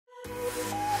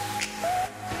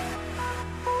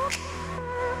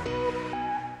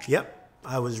Yep,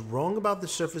 I was wrong about the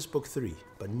Surface Book 3,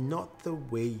 but not the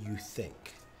way you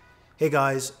think. Hey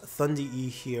guys, Thunder E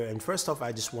here, and first off,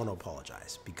 I just want to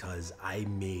apologize because I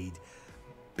made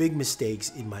big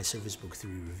mistakes in my Surface Book 3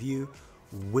 review,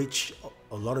 which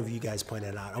a lot of you guys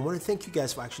pointed out. I want to thank you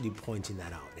guys for actually pointing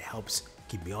that out. It helps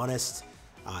keep me honest,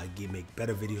 make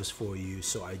better videos for you,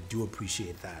 so I do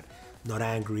appreciate that. Not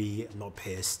angry, not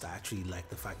pissed. I actually like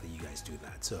the fact that you guys do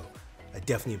that, so I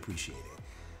definitely appreciate it.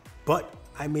 But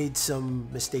I made some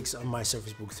mistakes on my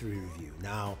Surface Book 3 review.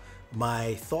 Now,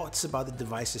 my thoughts about the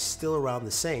device is still around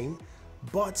the same,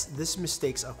 but these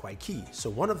mistakes are quite key.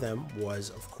 So one of them was,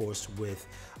 of course, with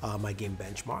my game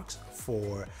benchmarks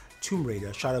for Tomb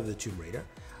Raider, Shadow of the Tomb Raider.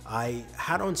 I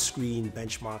had on screen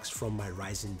benchmarks from my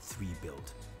Ryzen 3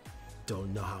 build.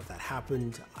 Don't know how that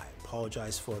happened. I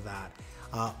apologize for that.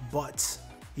 But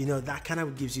you know, that kind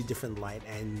of gives you different light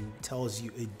and tells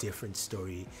you a different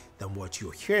story than what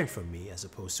you're hearing from me as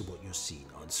opposed to what you're seeing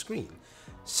on screen.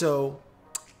 So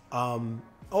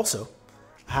also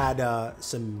had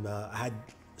some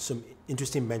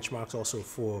interesting benchmarks also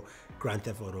for Grand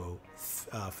Theft Auto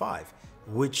 5,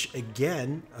 which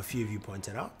again a few of you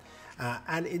pointed out,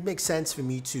 and it makes sense for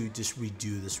me to just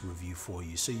redo this review for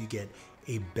you so you get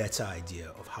a better idea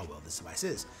of how well this device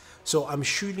is. So I'm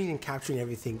shooting and capturing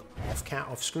everything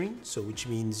off screen, so which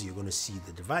means you're going to see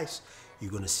the device,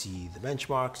 you're going to see the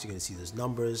benchmarks, you're going to see those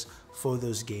numbers for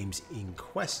those games in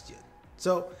question.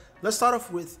 So let's start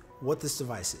off with what this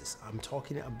device is. I'm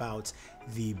talking about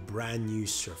the brand new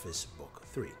Surface Book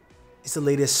 3. It's the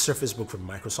latest Surface Book from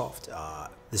Microsoft.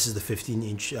 This is the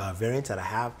 15-inch variant that I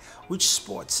have, which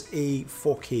sports a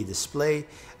 4K display,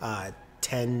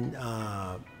 10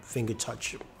 finger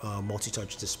touch,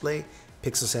 multi-touch display,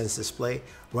 pixel sense display,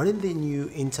 running the new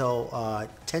Intel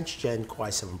 10th gen Core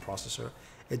i7 processor.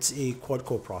 It's a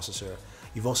quad-core processor.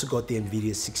 You've also got the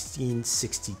NVIDIA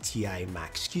 1660 Ti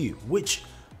Max-Q, which,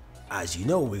 as you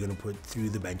know, we're going to put through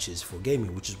the benches for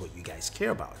gaming, which is what you guys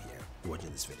care about here watching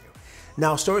this video.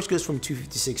 Now, storage goes from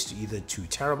 256 to either 2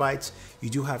 terabytes. You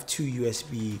do have 2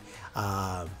 USB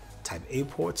Type A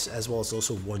ports, as well as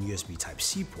also 1 USB Type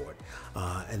C port.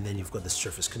 And then you've got the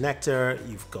Surface connector,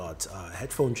 you've got a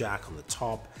headphone jack on the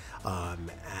top,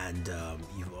 and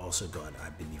you've also got, I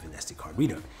believe, an SD card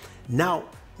reader. Now,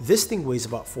 this thing weighs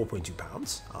about 4.2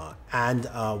 pounds, and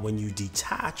when you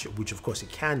detach, which of course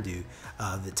it can do,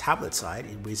 the tablet side,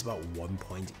 it weighs about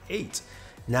 1.8.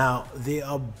 Now, there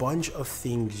are a bunch of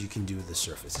things you can do with the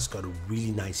Surface. It's got a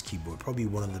really nice keyboard, probably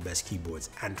one of the best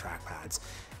keyboards and trackpads,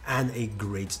 and a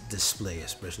great display,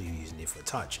 especially using it for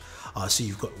touch. So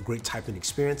you've got great typing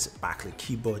experience, backlit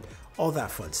keyboard, all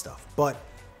that fun stuff. But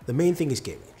the main thing is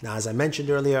gaming. Now, as I mentioned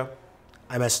earlier,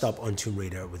 I messed up on Tomb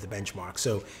Raider with the benchmark.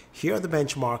 So here are the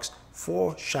benchmarks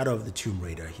for Shadow of the Tomb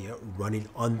Raider here, running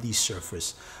on the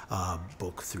Surface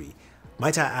Book 3.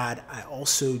 Might I add, I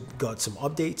also got some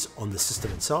updates on the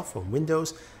system itself on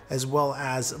Windows, as well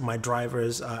as my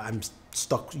drivers. I'm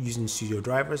stuck using studio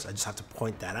drivers. I just have to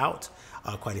point that out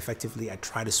quite effectively. I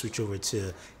tried to switch over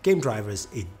to game drivers.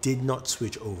 It did not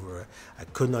switch over. I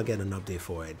could not get an update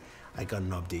for it. I got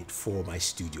an update for my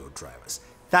studio drivers.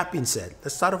 That being said,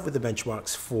 let's start off with the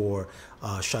benchmarks for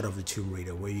Shadow of the Tomb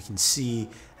Raider, where you can see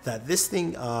that this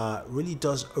thing really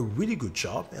does a really good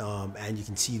job, and you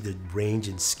can see the range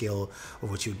and scale of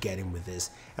what you're getting with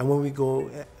this. And when we go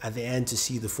at the end to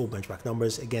see the full benchmark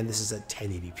numbers, again, this is at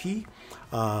 1080p,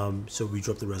 so we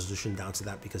drop the resolution down to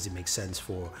that because it makes sense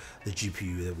for the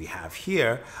GPU that we have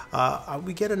here.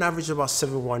 We get an average of about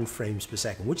 71 frames per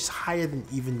second, which is higher than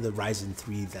even the Ryzen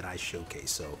 3 that I showcased.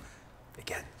 So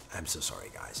again, I'm so sorry,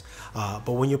 guys.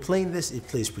 But when you're playing this, it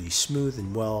plays pretty smooth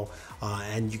and well,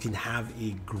 and you can have a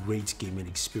great gaming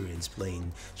experience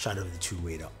playing Shadow of the Tomb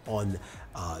Raider on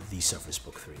the Surface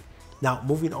Book 3. Now,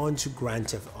 moving on to Grand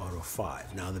Theft Auto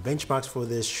 5. Now, the benchmarks for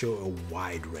this show a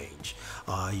wide range.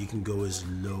 You can go as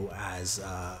low as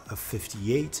a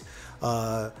 58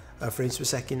 frames per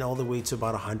second, all the way to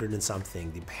about 100 and something,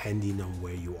 depending on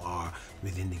where you are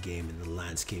within the game and the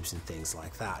landscapes and things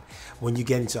like that. When you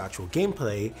get into actual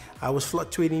gameplay, I was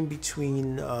fluctuating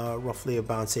between roughly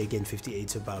about, say again, 58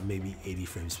 to about maybe 80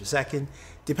 frames per second,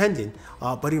 depending,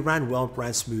 but it ran well,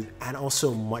 ran smooth, and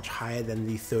also much higher than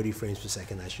the 30 frames per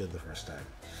second I showed the first time.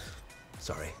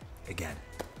 Sorry, again,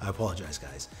 I apologize,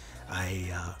 guys.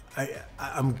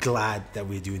 I'm glad that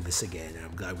we're doing this again, and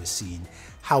I'm glad we're seeing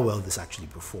how well this actually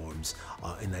performs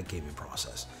in that gaming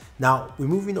process. Now, we're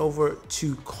moving over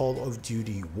to Call of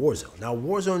Duty Warzone. Now,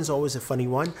 Warzone is always a funny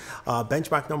one.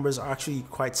 Benchmark numbers are actually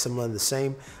quite similar and the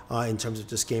same in terms of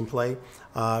just gameplay.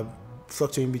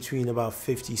 fluctuating between about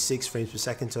 56 frames per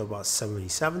second to about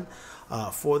 77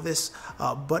 for this,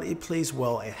 but it plays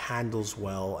well, it handles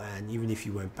well, and even if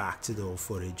you went back to the old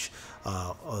footage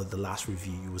of the last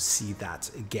review, you will see that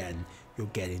again you're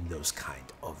getting those kind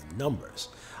of numbers.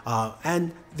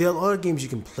 And there are other games you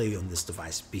can play on this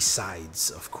device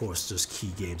besides, of course, those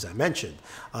key games I mentioned.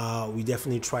 We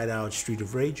definitely tried out Street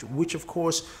of Rage, which of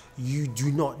course you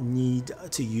do not need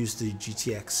to use the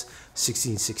GTX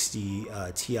 1660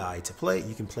 Ti to play.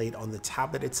 You can play it on the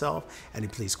tablet itself, and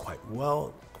it plays quite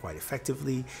well, quite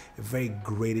effectively. A very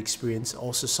great experience.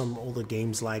 Also some older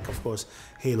games like, of course,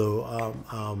 Halo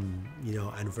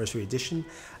Anniversary Edition,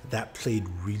 that played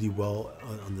really well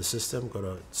on the system, got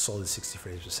a solid 60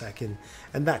 frames per second,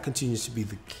 and that continues to be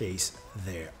the case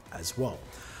there as well.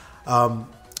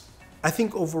 I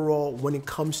think overall, when it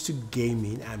comes to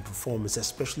gaming and performance,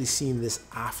 especially seeing this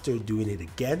after doing it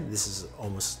again, this is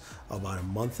almost about a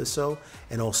month or so,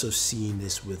 and also seeing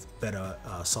this with better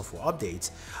software updates,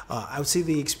 I would say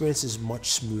the experience is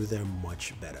much smoother,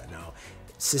 much better. Now,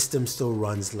 system still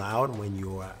runs loud when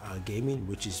you're gaming,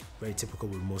 which is very typical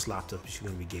with most laptops you're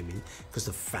going to be gaming, because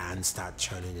the fans start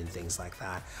churning and things like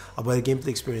that. But the gameplay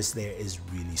experience there is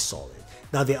really solid.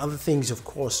 Now, there are other things, of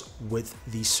course, with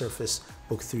the Surface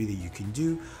Book 3 that you can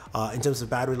do. In terms of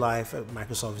battery life,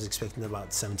 Microsoft is expecting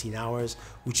about 17 hours,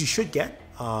 which you should get,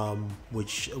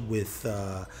 which with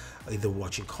either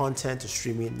watching content or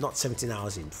streaming, not 17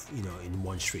 hours in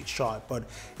one straight shot, but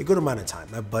a good amount of time.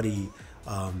 My buddy,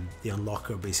 the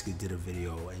Unlocker, basically did a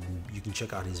video, and you can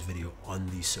check out his video on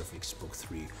the Surface Book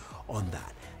 3 on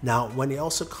that. Now, when it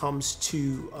also comes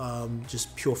to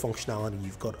just pure functionality,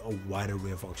 you've got a wide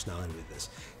array of functionality with this.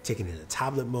 Taking it in a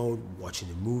tablet mode, watching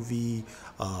a movie,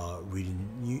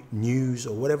 reading news,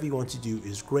 or whatever you want to do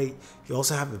is great. You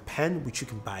also have a pen, which you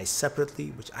can buy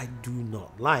separately, which I do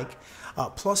not like.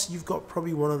 Plus, you've got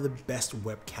probably one of the best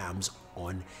webcams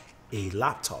on a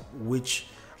laptop, which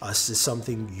is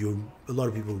something a lot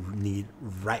of people need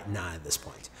right now at this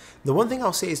point. The one thing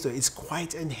I'll say is, though, it's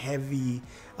quite a heavy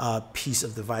piece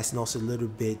of device, and also a little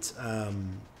bit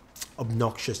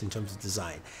obnoxious in terms of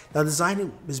design. Now,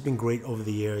 design has been great over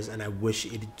the years, and I wish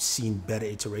it had seen better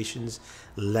iterations,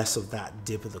 less of that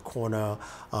dip at the corner,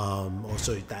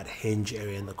 also that hinge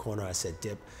area in the corner. I said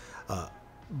dip,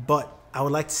 but I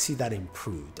would like to see that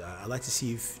improved. I'd like to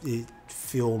see it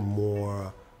feel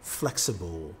more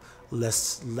flexible,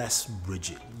 less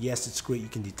rigid. Yes, it's great you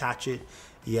can detach it.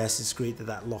 Yes, it's great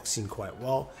that locks in quite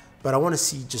well, but I want to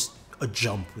see just a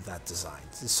jump with that design.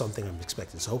 This is something I'm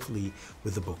expecting. So hopefully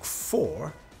with the Book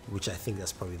 4, which I think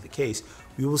that's probably the case,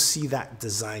 we will see that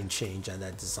design change and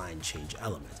that design change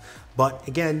element. But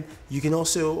again, you can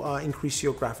also increase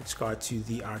your graphics card to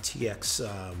the RTX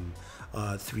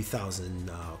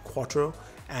 3000 Quattro,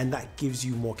 and that gives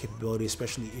you more capability,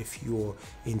 especially if you're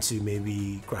into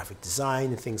maybe graphic design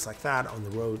and things like that on the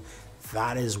road.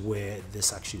 That is where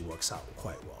this actually works out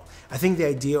quite well. I think the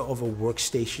idea of a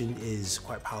workstation is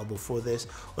quite palatable for this,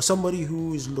 or somebody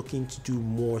who is looking to do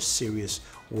more serious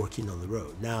working on the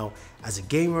road. Now, as a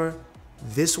gamer,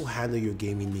 this will handle your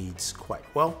gaming needs quite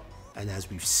well, and as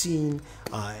we've seen,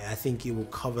 I think it will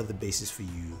cover the bases for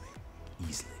you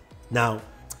easily. Now,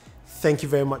 thank you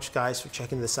very much, guys, for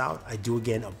checking this out. I do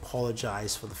again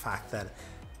apologize for the fact that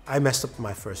I messed up in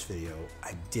my first video.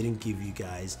 I didn't give you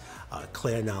guys a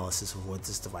clear analysis of what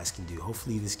this device can do.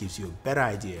 Hopefully this gives you a better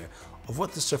idea of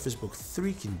what the Surface Book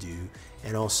 3 can do,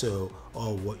 and also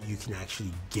what you can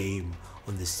actually game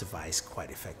on this device quite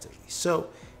effectively. So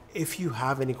if you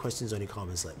have any questions or any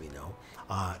comments, let me know.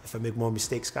 If I make more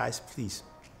mistakes, guys, please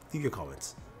leave your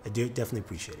comments. I do definitely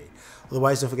appreciate it.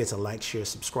 Otherwise, don't forget to like, share,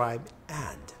 subscribe,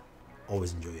 and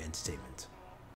always enjoy your entertainment.